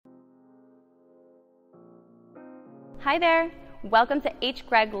Hi there, welcome to H.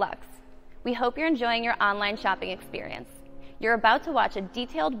 Greg Lux. We hope you're enjoying your online shopping experience. You're about to watch a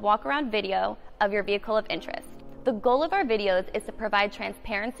detailed walk-around video of your vehicle of interest. The goal of our videos is to provide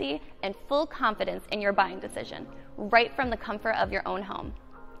transparency and full confidence in your buying decision, right from the comfort of your own home.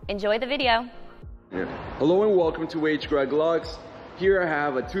 Enjoy the video. Hello and welcome to H. Greg Lux. Here I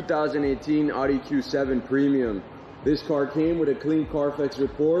have a 2018 Audi Q7 Premium. This car came with a clean Carfax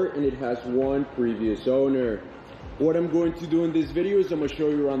report and it has one previous owner. What I'm going to do in this video is I'm going to show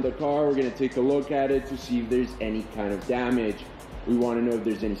you around the car. We're going to take a look at it to see if there's any kind of damage. We want to know if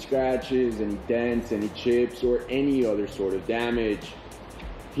there's any scratches, any dents, any chips, or any other sort of damage.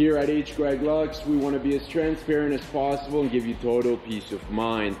 Here at H. Greg Lux, we want to be as transparent as possible and give you total peace of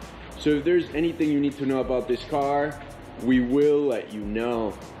mind. So if there's anything you need to know about this car, we will let you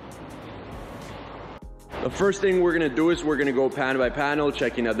know. The first thing we're going to do is we're going to go panel by panel,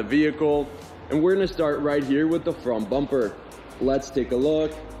 checking out the vehicle. And we're going to start right here with the front bumper. Let's take a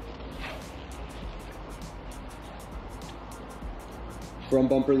look. Front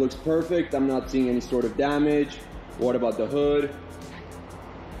bumper looks perfect. I'm not seeing any sort of damage. What about the hood?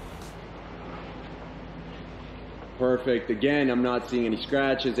 Perfect. Again, I'm not seeing any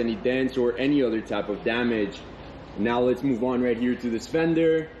scratches, any dents, or any other type of damage. Now let's move on right here to this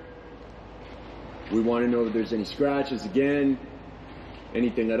fender. We want to know if there's any scratches again,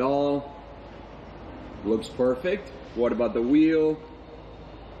 anything at all. Looks perfect. What about the wheel?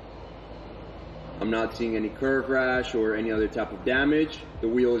 I'm not seeing any curve rash or any other type of damage. The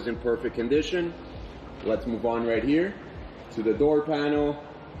wheel is in perfect condition. Let's move on right here to the door panel.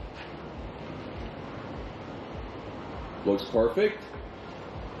 Looks perfect.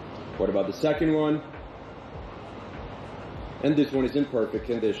 What about the second one? And this one is in perfect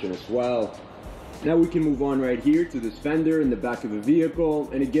condition as well. Now we can move on right here to this fender in the back of the vehicle.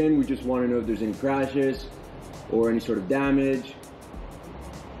 And again, we just want to know if there's any crashes or any sort of damage.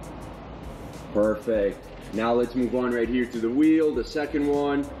 Perfect. Now let's move on right here to the wheel, the second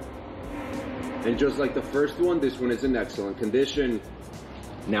one. And just like the first one, this one is in excellent condition.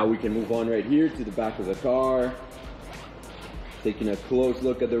 Now we can move on right here to the back of the car. Taking a close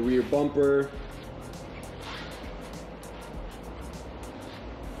look at the rear bumper.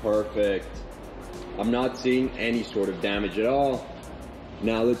 Perfect. I'm not seeing any sort of damage at all.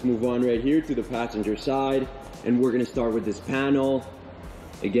 Now let's move on right here to the passenger side, and we're going to start with this panel.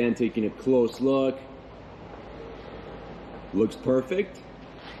 Again, taking a close look. Looks perfect.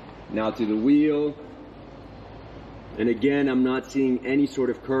 Now to the wheel. And again, I'm not seeing any sort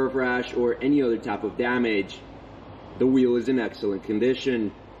of curve rash or any other type of damage. The wheel is in excellent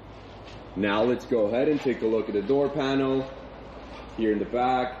condition. Now let's go ahead and take a look at the door panel. Here in the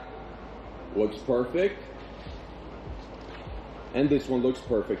back. Looks perfect. And this one looks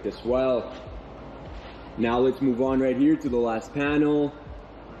perfect as well. Now let's move on right here to the last panel.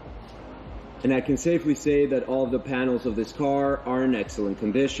 And I can safely say that all of the panels of this car are in excellent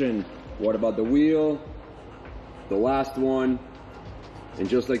condition. What about the wheel? The last one. And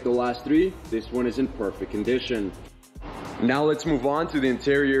just like the last three, this one is in perfect condition. Now let's move on to the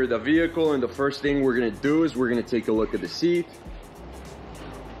interior of the vehicle. And the first thing we're going to do is we're going to take a look at the seat.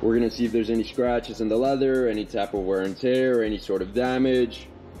 We're going to see if there's any scratches in the leather, any type of wear and tear, or any sort of damage.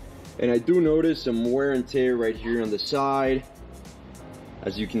 And I do notice some wear and tear right here on the side,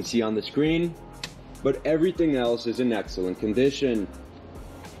 as you can see on the screen. But everything else is in excellent condition.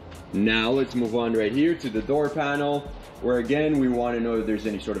 Now let's move on right here to the door panel, where again we want to know if there's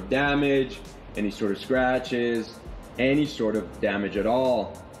any sort of damage, any sort of scratches, any sort of damage at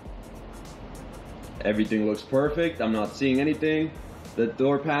all. Everything looks perfect. I'm not seeing anything. The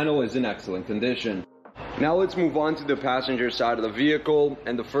door panel is in excellent condition. Now let's move on to the passenger side of the vehicle.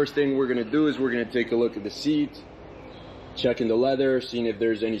 And the first thing we're going to do is we're going to take a look at the seat. Checking the leather, seeing if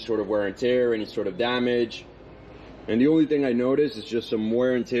there's any sort of wear and tear, any sort of damage. And the only thing I noticed is just some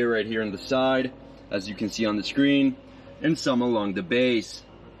wear and tear right here on the side, as you can see on the screen. And some along the base.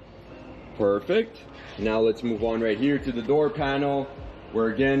 Perfect. Now let's move on right here to the door panel, where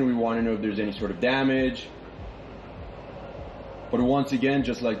again we want to know if there's any sort of damage. But once again,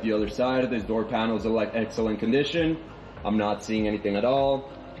 just like the other side, this door panel is in excellent condition. I'm not seeing anything at all.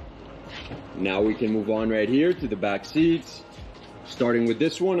 Now we can move on right here to the back seats, starting with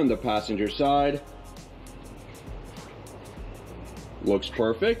this one on the passenger side. Looks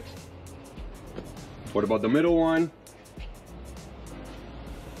perfect. What about the middle one?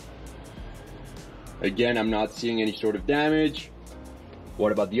 Again, I'm not seeing any sort of damage.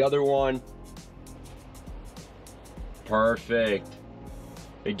 What about the other one? Perfect.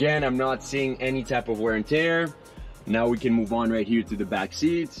 Again, I'm not seeing any type of wear and tear. Now we can move on right here to the back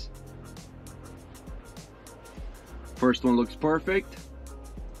seats. First one looks perfect.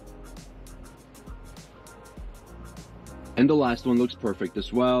 And the last one looks perfect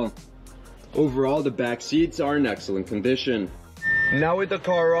as well. Overall, the back seats are in excellent condition. Now with the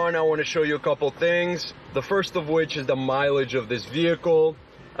car on, I want to show you a couple things. The first of which is the mileage of this vehicle.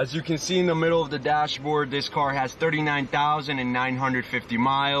 As you can see in the middle of the dashboard, this car has 39,950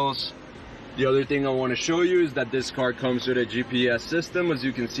 miles. The other thing I want to show you is that this car comes with a GPS system, as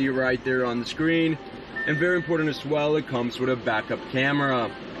you can see right there on the screen. And very important as well, it comes with a backup camera.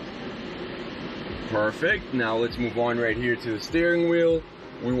 Perfect. Now let's move on right here to the steering wheel.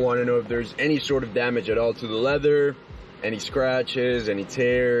 We want to know if there's any sort of damage at all to the leather, any scratches, any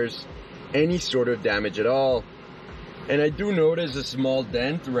tears, any sort of damage at all. And I do notice a small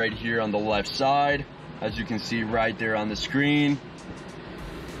dent right here on the left side, as you can see right there on the screen.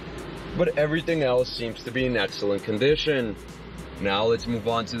 But everything else seems to be in excellent condition. Now let's move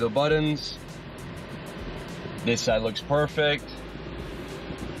on to the buttons. This side looks perfect.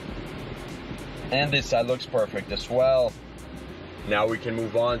 And this side looks perfect as well. Now we can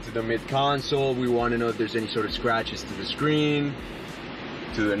move on to the mid console. We want to know if there's any sort of scratches to the screen,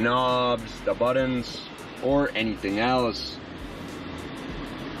 to the knobs, the buttons, or anything else.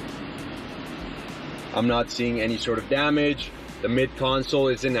 I'm not seeing any sort of damage. The mid console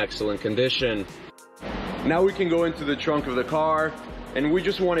is in excellent condition. Now we can go into the trunk of the car, and we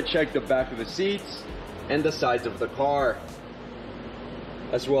just want to check the back of the seats and the sides of the car,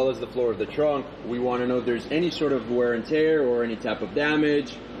 as well as the floor of the trunk. We want to know if there's any sort of wear and tear or any type of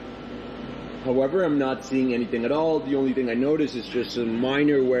damage. However, I'm not seeing anything at all. The only thing I notice is just some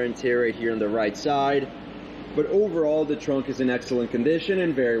minor wear and tear right here on the right side. But overall, the trunk is in excellent condition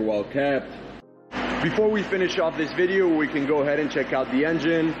and very well kept. Before we finish off this video, we can go ahead and check out the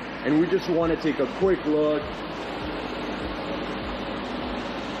engine, and we just want to take a quick look.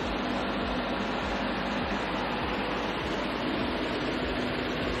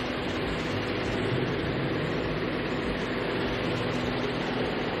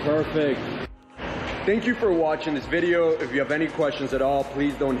 Perfect. Thank you for watching this video. If you have any questions at all,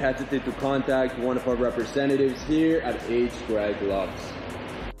 please don't hesitate to contact one of our representatives here at H. Greg Lux.